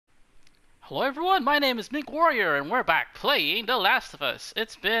Hello everyone, my name is Mink Warrior and we're back playing The Last of Us.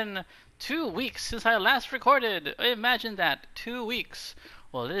 It's been 2 weeks since I last recorded. Imagine that, 2 weeks.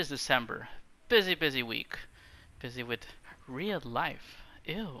 Well, it is December. Busy week. Busy with real life.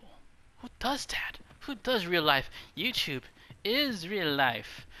 Ew. Who does that? Who does real life? YouTube is real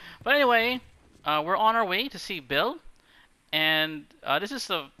life. But anyway, we're on our way to see Bill. And this is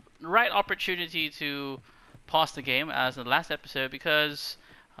the right opportunity to pause the game as the last episode because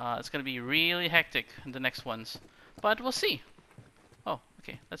it's going to be really hectic in the next ones. But we'll see. Oh,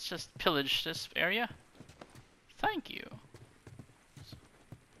 okay. Let's just pillage this area. Thank you.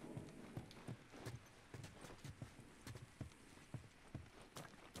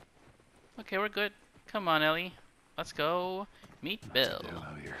 Okay, we're good. Come on, Ellie. Let's go meet Bill.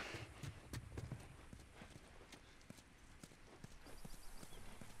 Out here.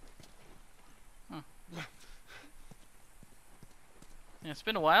 It's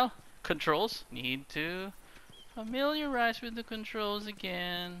been a while. Controls. Need to familiarize with the controls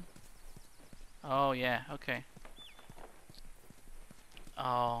again. Oh, yeah. Okay.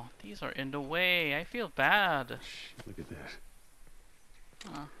 Oh, these are in the way. I feel bad. Look at that.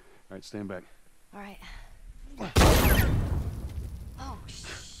 Oh. Alright, stand back. Alright. Oh, shit.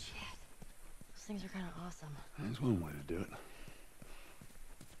 Those things are kind of awesome. That's one way to do it.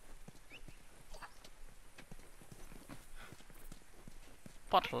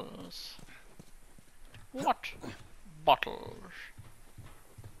 Bottles. What? Bottles.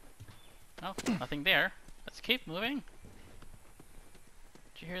 Oh, nothing there. Let's keep moving.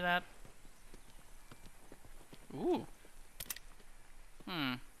 Did you hear that? Ooh.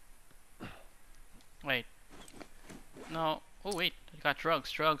 Wait. No. Oh, wait. I got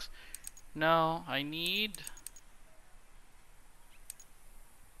drugs. Drugs. No, I need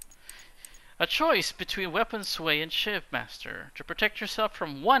a choice between weapon sway and shiv master. To protect yourself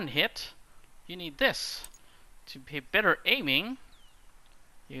from one hit, you need this. To be better aiming,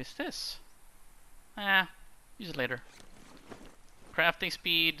 use this. Use it later. Crafting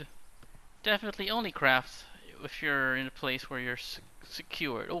speed, definitely only craft if you're in a place where you're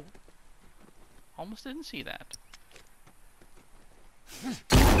secured. Oh, almost didn't see that.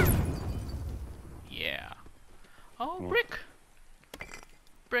 Yeah. Oh, brick.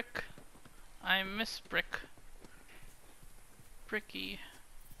 Brick. I miss brick. Bricky.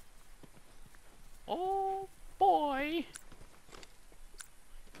 Oh boy.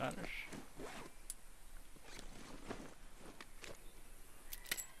 Gosh.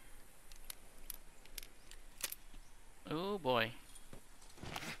 Oh boy.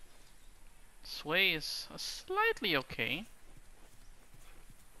 Sway is slightly okay.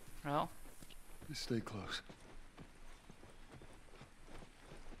 Well. Just stay close.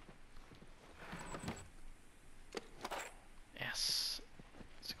 Yes.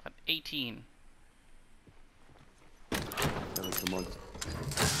 It's got 18. Ellie, come on.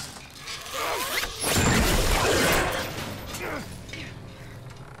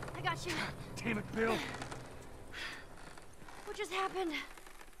 I got you. Damn it, Bill! What just happened?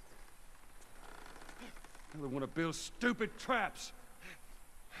 Another one of Bill's stupid traps.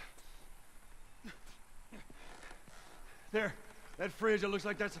 There, that fridge, it looks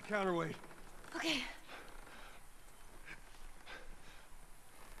like that's a counterweight. Okay.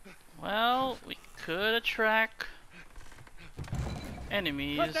 Well, we could attract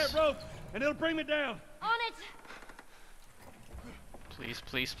enemies. Cut that rope, and it'll bring me down. On it. Please,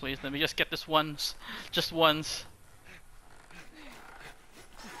 please, please. Let me just get this once. Just once.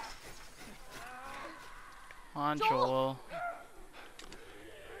 On Joel.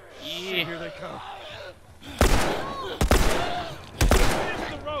 Yeah. Here they come.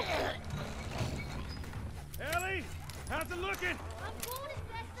 The rope. Ellie, how's it looking? I'm going as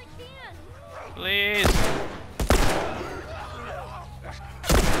best I can. Please.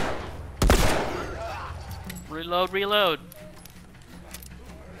 Reload, reload.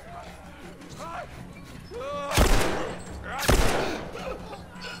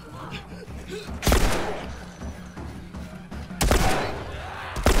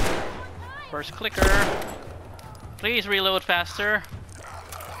 First clicker. Please reload faster.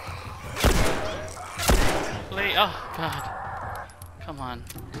 Please. Oh, God. Come on.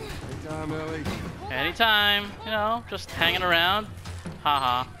 Anytime, Ellie. Anytime. You know, just hanging around.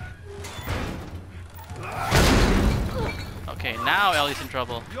 Haha. Okay, now Ellie's in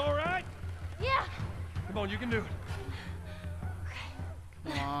trouble. You alright? Yeah. Come on, you can do it.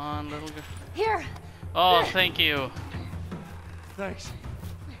 Come on, little girl. Here. Oh, thank you. Thanks.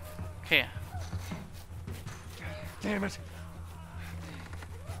 Okay. Damn it.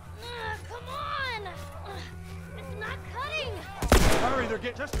 Come on. It's not cutting. Hurry, they're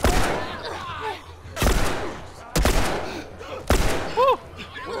getting just. Woo!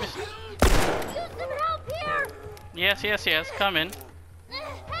 Use some help here! Yes, yes, yes. Coming.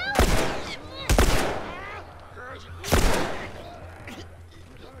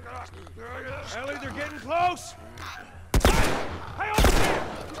 Ellie, they're getting close. Hey, over there!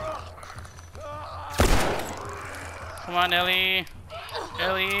 Come on, Ellie.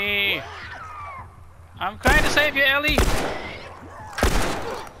 Ellie. I'm trying to save you, Ellie.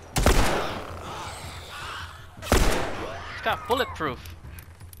 It's got bulletproof.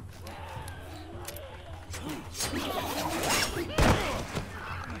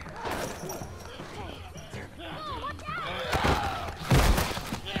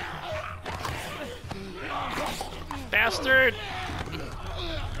 Bastard!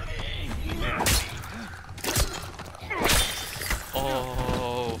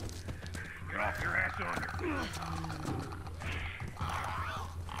 Oh. Get off your ass on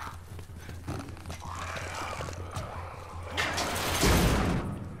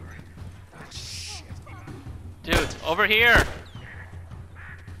Dude, over here!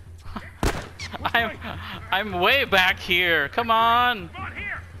 I'm way back here. Come on! Come on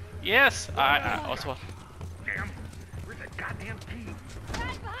here! Yes, I also. Damn! Where's that goddamn key?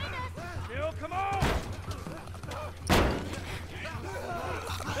 Guys behind us! Bill, come on!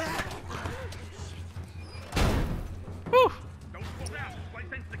 Whew. Don't pull out. This place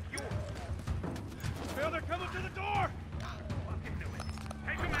ain't secure. Bill, they're coming to the door! Fucking do it.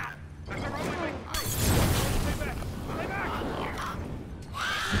 Take them out. That's our only way through. Stay back. Stay back!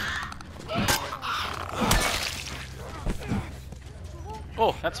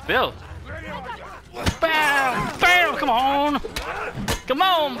 Oh, that's Bill. Bam! Bam! Come on! Come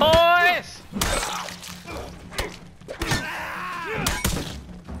on, boys!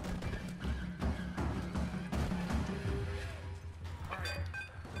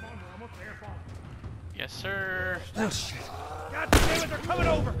 Yes, sir. Oh, shit. God damn it, they're coming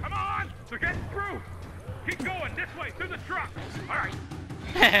over! Come on! They're getting through! Keep going, this way, through the truck! Alright!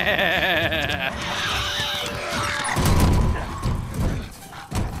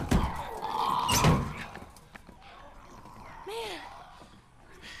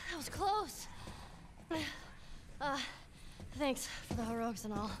 That was close. Thanks for the heroics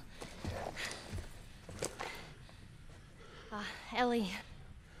and all. Ellie.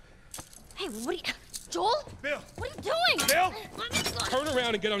 Hey, what are you... Joel? Bill! What are you doing? Bill! Let me go. Turn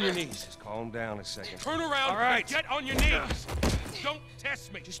around and get on your knees. Just calm down a second. Turn around All right. and get on your knees. Don't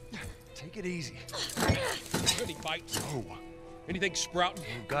test me. Just Take it easy. any bites. Oh. Anything sprouting?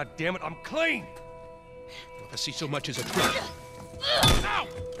 Oh, God damn it, I'm clean! If I see so much as a twig. Ow!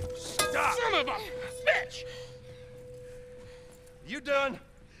 Stop! Son of a bitch! You done?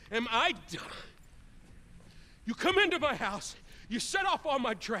 Am I done? You come into my house, you set off all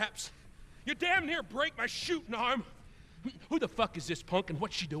my traps, you damn near break my shooting arm. Who the fuck is this punk and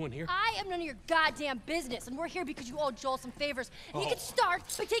what's she doing here? I am none of your goddamn business, and we're here because you owe Joel some favors. And you Oh. can start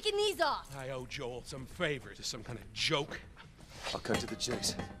by taking these off. I owe Joel some favors. Is some kind of joke? I'll cut to the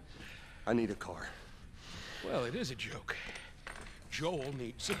chase. I need a car. Well, it is a joke. Joel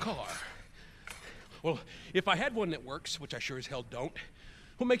needs a car. Well, if I had one that works, which I sure as hell don't,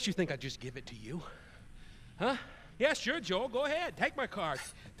 what makes you think I'd just give it to you? Huh? Yeah, sure, Joel, go ahead. Take my car.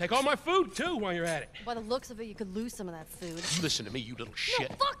 Take all my food, too, while you're at it. By the looks of it, you could lose some of that food. Listen to me, you little shit.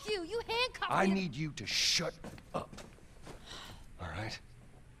 No, fuck you! You handcuffed I me. need you to shut up. All right?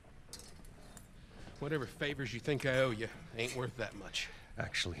 Whatever favors you think I owe you ain't worth that much.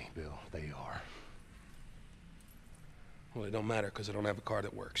 Actually, Bill, they are. Well, it don't matter, because I don't have a car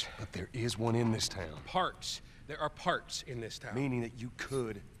that works. But there is one in this town. Parts. There are parts in this town. Meaning that you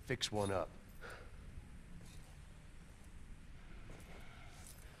could fix one up.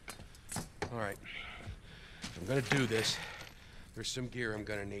 All right. If I'm gonna do this, there's some gear I'm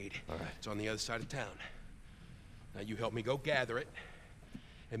gonna need. All right. It's on the other side of town. Now you help me go gather it,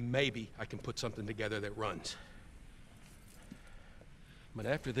 and maybe I can put something together that runs. But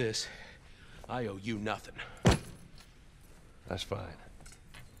after this, I owe you nothing. That's fine.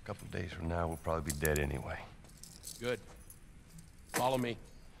 A couple of days from now, we'll probably be dead anyway. Good. Follow me.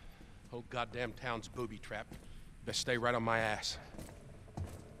 Whole goddamn town's booby trapped. Best stay right on my ass.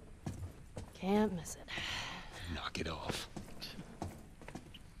 Can't miss it. Knock it off.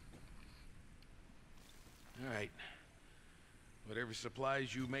 All right. Whatever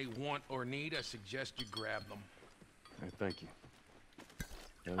supplies you may want or need, I suggest you grab them. All right, thank you.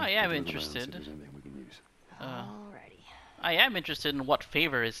 I am interested. Anything we can use. Alrighty. I am interested in what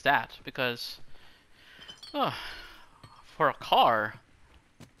favor is that, because for a car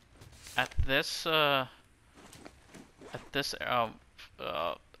at this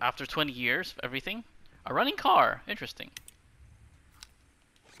after 20 years of everything. A running car. Interesting.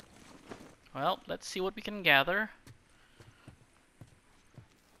 Well, let's see what we can gather.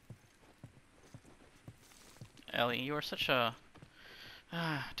 Ellie, you are such a...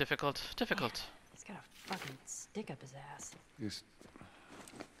 difficult. He's got a fucking stick up his ass. Just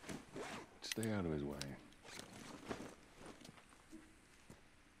stay out of his way.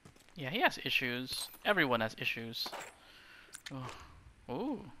 Yeah, he has issues. Everyone has issues. Oh.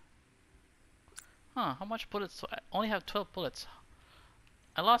 Ooh. Huh, how much bullets? I only have 12 bullets.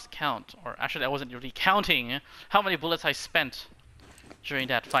 I lost count, or actually I wasn't really counting how many bullets I spent during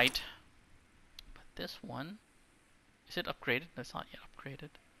that fight. But this one, is it upgraded? That's not yet upgraded.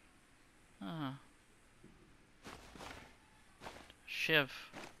 Shiv.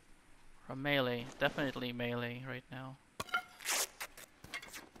 Or melee. Definitely melee right now.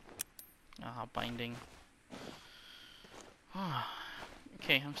 Binding.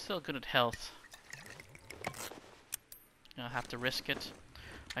 Okay, I'm still good at health. I'll have to risk it.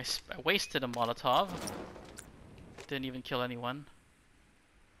 I wasted a Molotov. Didn't even kill anyone.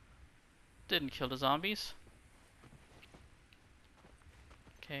 Didn't kill the zombies.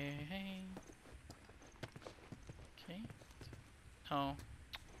 Okay. Okay. Oh.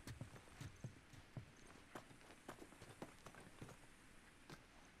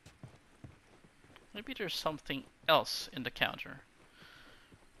 Maybe there's something else in the counter.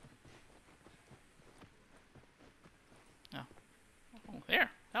 Oh, there,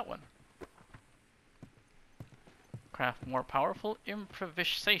 that one. Craft more powerful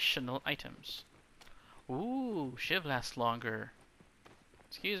improvisational items. Ooh, Shiv lasts longer.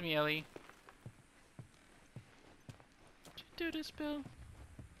 Excuse me, Ellie. Did you do this, Bill?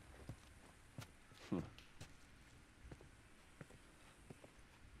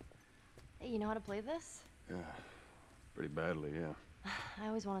 Hey, you know how to play this? Yeah, pretty badly, yeah. I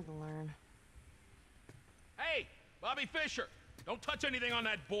always wanted to learn. Hey, Bobby Fischer, don't touch anything on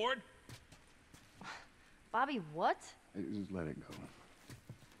that board. Bobby, what? Hey, just let it go.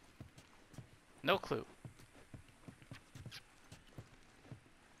 No clue.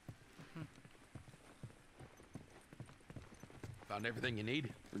 Found everything you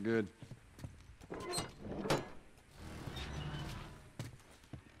need? We're good.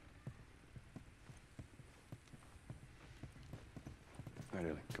 All right,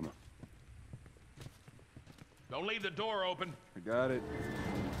 Ellie, come on. Don't leave the door open. I got it.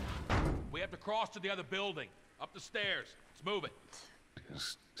 We have to cross to the other building. Up the stairs. Let's move it.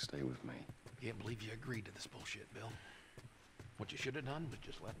 Just stay with me. Can't believe you agreed to this bullshit, Bill. What you should have done was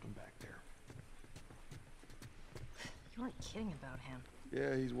just left him back there. You weren't kidding about him.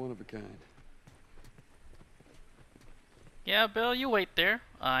 Yeah, he's one of a kind. Yeah, Bill, you wait there.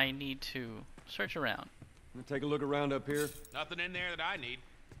 I need to search around. Wanna take a look around up here? Nothing in there that I need.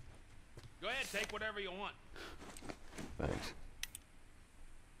 Go ahead, take whatever you want. Thanks.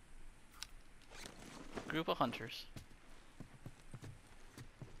 Group of hunters.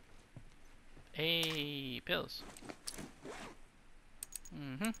 Hey, pills.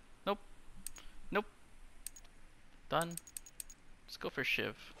 Nope. Nope. Done. Let's go for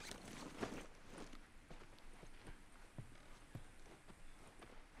Shiv.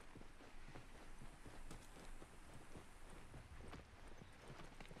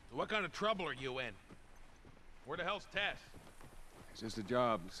 What kind of trouble are you in? Where the hell's Tess? It's just a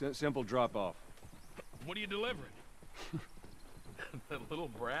job. Simple drop-off. What are you delivering? That little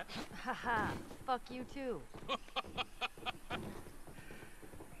brat? Haha, fuck you too.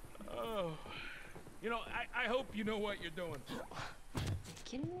 Oh. You know, I hope you know what you're doing. You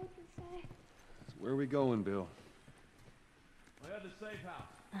kidding me with this guy? Where are we going, Bill? Well, the safe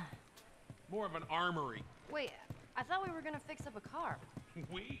house. More of an armory. Wait, I thought we were gonna fix up a car.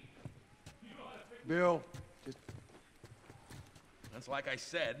 We? Bill, just... That's like I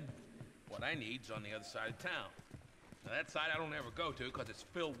said, what I need's on the other side of town. Now that side I don't ever go to because it's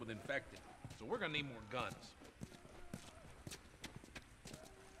filled with infected. So we're gonna need more guns.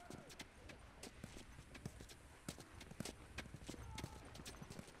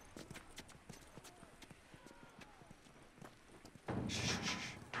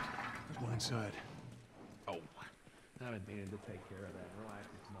 There's one inside. Oh, I've been meaning to take care of that. Relax,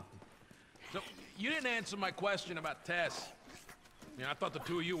 it's nothing. So, you didn't answer my question about Tess. I mean, I thought the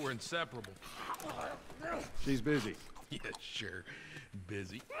two of you were inseparable. She's busy. Yeah, sure.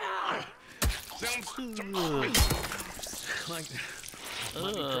 Busy. Sounds like might be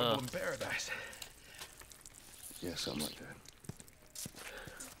trouble in paradise. Yeah, something like that.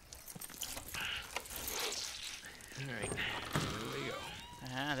 All right, here we go.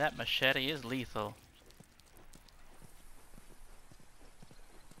 That machete is lethal.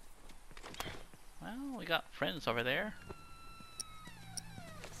 we got friends over there.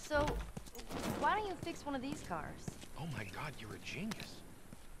 So, why don't you fix one of these cars? Oh my God, you're a genius.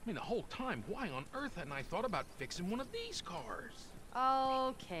 I mean, the whole time, why on earth hadn't I thought about fixing one of these cars?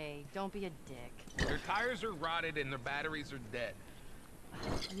 Okay, don't be a dick. Their tires are rotted and their batteries are dead.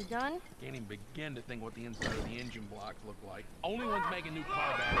 Are you done? Can't even begin to think what the inside of the engine blocks look like. Only ones making new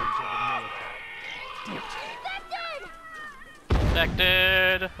car batteries are the military.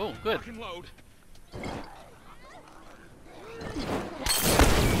 Infected. Oh, good. Fucking load.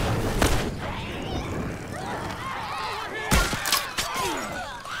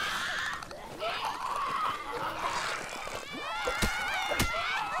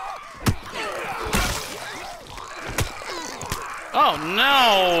 Oh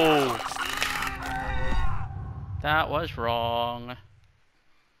no! That was wrong.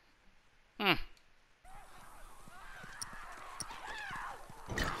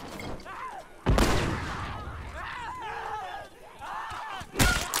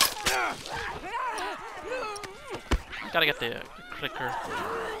 Gotta get the clicker.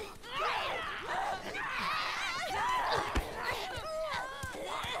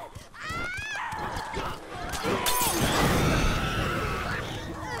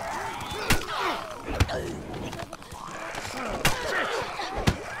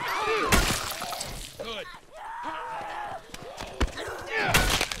 Good.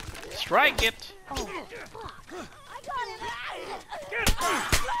 Strike it!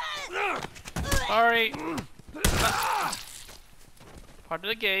 Sorry. Part of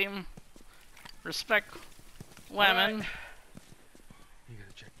the game. Respect women. Right. You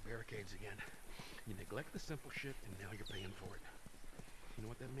gotta check the barricades again. You neglect the simple shit, and now you're paying for it. You know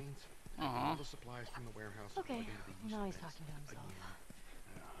what that means? All the supplies from the warehouse. Okay, plug into the now east he's fence talking to himself. again.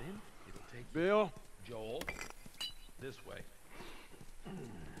 Then it'll take Bill? Joel this way.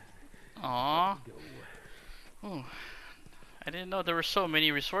 Aww. Oh, I didn't know there were so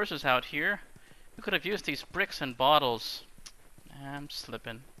many resources out here. We could have used these bricks and bottles. I'm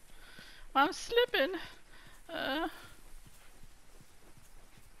slipping. I'm slipping.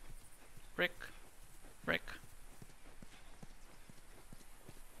 Brick. Brick.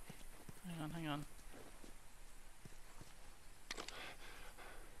 Hang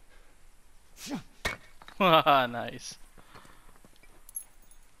on. Nice.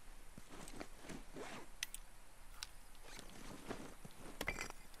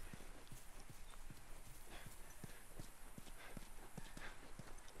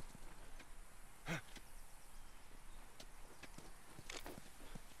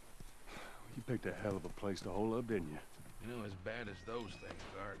 You picked a hell of a place to hole up, didn't you? You know, as bad as those things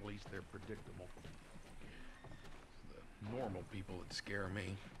are, at least they're predictable. The normal people that scare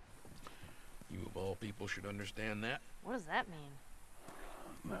me. You of all people should understand that. What does that mean?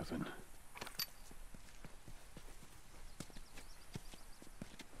 Nothing.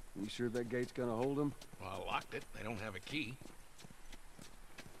 You sure that gate's gonna hold them? Well, I locked it. They don't have a key.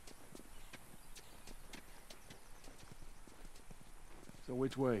 So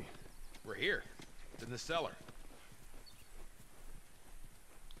which way? We're here. It's in the cellar.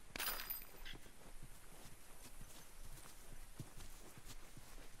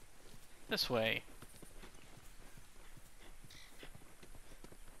 This way.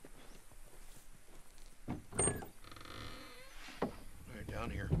 Right down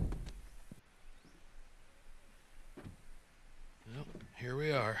here. Well, here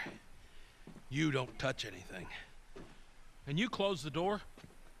we are. You don't touch anything. And you close the door?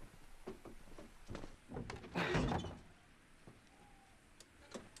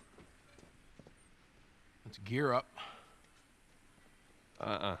 Let's gear up.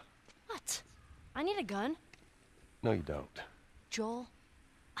 What? I need a gun. No, you don't. Joel,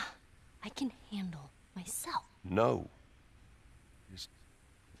 I can handle myself. No. Just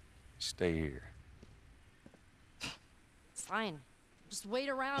stay here. Fine. Just wait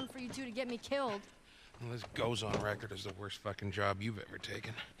around for you two to get me killed. Well, this goes on record as the worst fucking job you've ever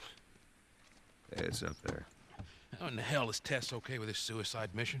taken. Yeah, it's up there. How in the hell is Tess okay with this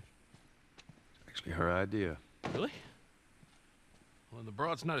suicide mission? Actually, her idea. Really? Well, the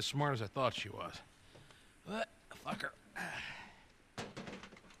broad's not as smart as I thought she was. But, fuck her.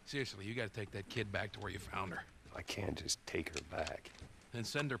 Seriously, you gotta take that kid back to where you found her. I can't just take her back. Then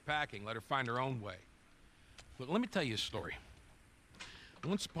send her packing, let her find her own way. Look, let me tell you a story.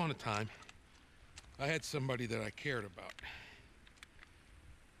 Once upon a time, I had somebody that I cared about.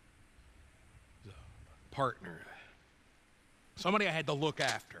 A partner. Somebody I had to look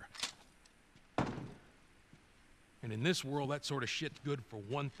after. And in this world, that sort of shit's good for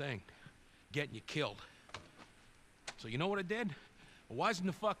one thing. Getting you killed. So you know what I did? I wisened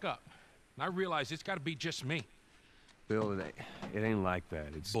the fuck up. And I realize it's got to be just me. Bill, it ain't like that.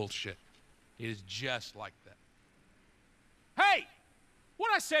 It's Bullshit. It is just like that. Hey!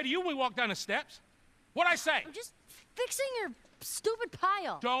 What'd I say to you when we walked down the steps? What'd I say? I'm just fixing your stupid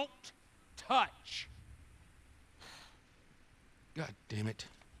pile. Don't touch. God damn it.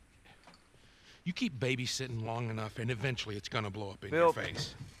 You keep babysitting long enough, and eventually it's gonna blow up in your Bill,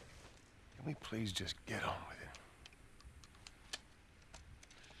 face. can we please just get on with it?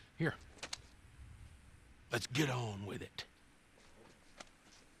 Here. Let's get on with it.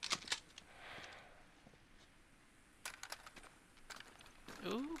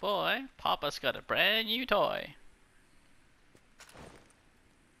 Ooh boy, Papa's got a brand new toy.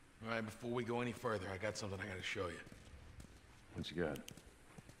 All right, before we go any further, I got something I gotta show you. What you got?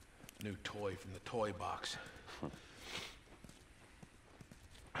 New toy from the toy box.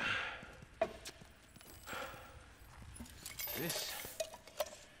 This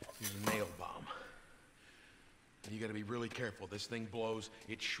is a nail bomb. You gotta be really careful. This thing blows,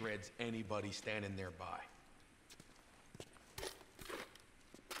 it shreds anybody standing nearby.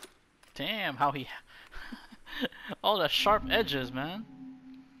 Damn, how he... all the sharp edges, man.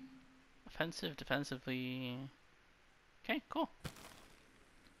 Offensive, defensively... Okay, cool.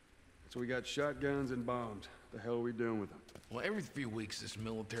 So we got shotguns and bombs. The hell are we doing with them? Well, every few weeks this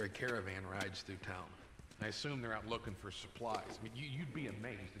military caravan rides through town. I assume they're out looking for supplies. I mean, you'd be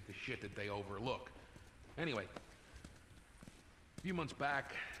amazed at the shit that they overlook. Anyway, a few months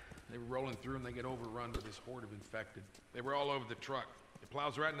back, they were rolling through and they get overrun by this horde of infected. They were all over the truck. It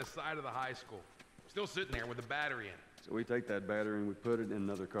plows right in the side of the high school. Still sitting there with the battery in it. So we take that battery and we put it in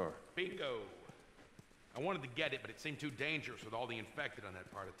another car. Bingo! I wanted to get it, but it seemed too dangerous with all the infected on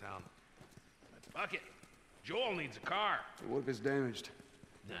that part of town. But fuck it. Joel needs a car. What if it's damaged?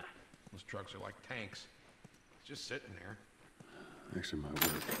 Nah, those trucks are like tanks. It's just sitting there. Actually might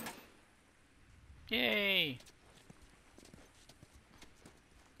work. Yay!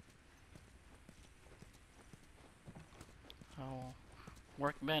 Oh,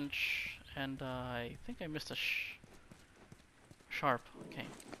 workbench, and I think I missed a sharp. Okay.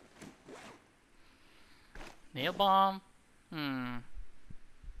 Nail bomb.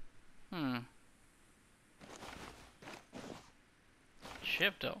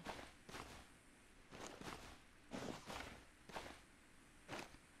 Shiv though.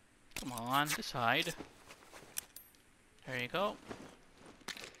 Come on, decide. There you go.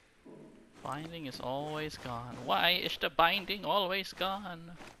 Binding is always gone. Why is the binding always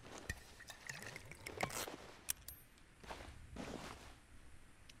gone?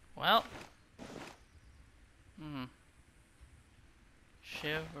 Well.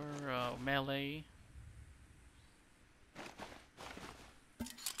 Shiv or melee.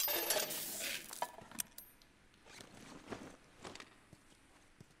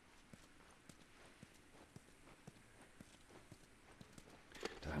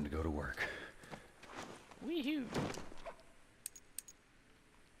 Time to go to work. Weehoo.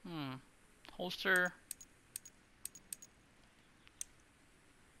 Holster.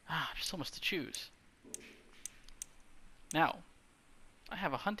 Ah, there's so much to choose. Now, I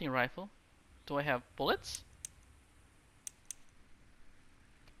have a hunting rifle. Do I have bullets?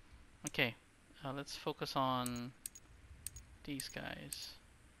 Okay, let's focus on these guys.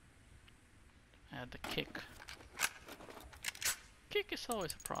 Add the kick. Kick is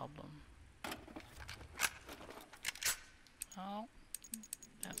always a problem. Oh,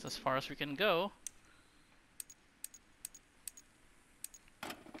 that's as far as we can go.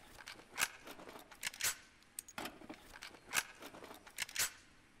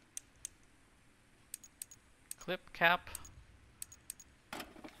 Clip cap.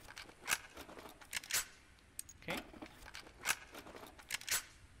 Okay.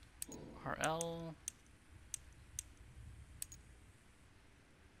 RL.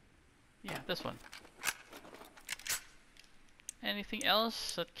 Yeah, this one. Anything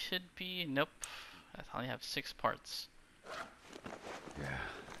else that could be? Nope. I only have 6 parts. Yeah.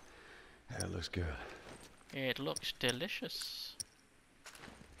 That looks good. It looks delicious.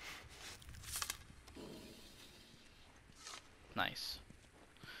 Nice.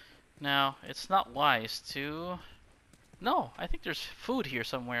 Now, it's not wise to... No, I think there's food here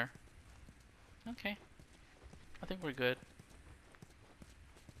somewhere. Okay. I think we're good.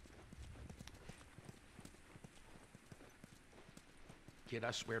 Kid,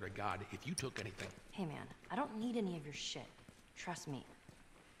 I swear to God, if you took anything... Hey man, I don't need any of your shit. Trust me.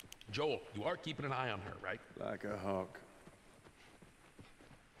 Joel, you are keeping an eye on her, right? Like a hawk.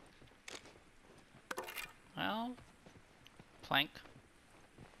 Well, plank.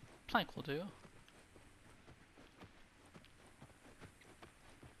 Plank will do.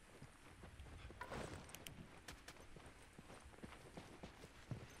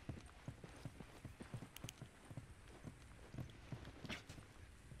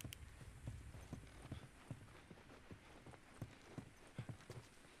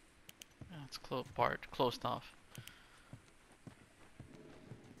 It's closed off.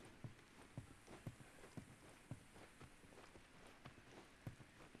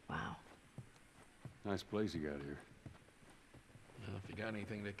 Wow. Nice place you got here. Well, if you got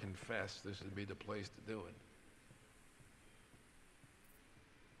anything to confess, this would be the place to do it.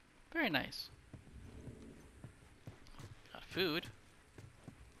 Very nice. Got food.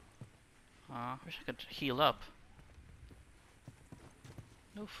 Wish I could heal up.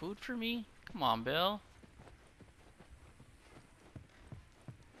 No food for me? Come on, Bill.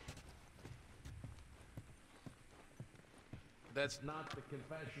 That's not the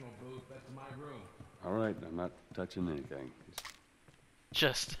confessional booth, that's my room. All right, I'm not touching anything.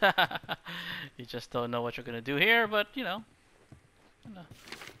 Just you just don't know what you're gonna do here, but you know, gonna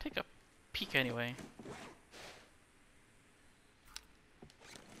take a peek anyway.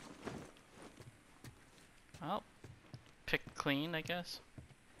 Well, pick clean, I guess.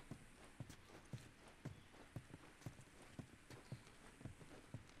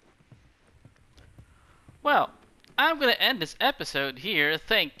 Well, I'm gonna end this episode here.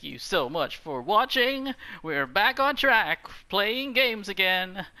 Thank you so much for watching. We're back on track, playing games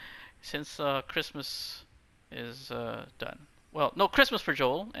again, since Christmas is done. Well, no Christmas for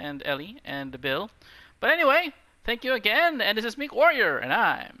Joel and Ellie and Bill. But anyway, thank you again, and this is Meek Warrior, and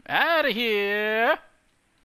I'm out of here.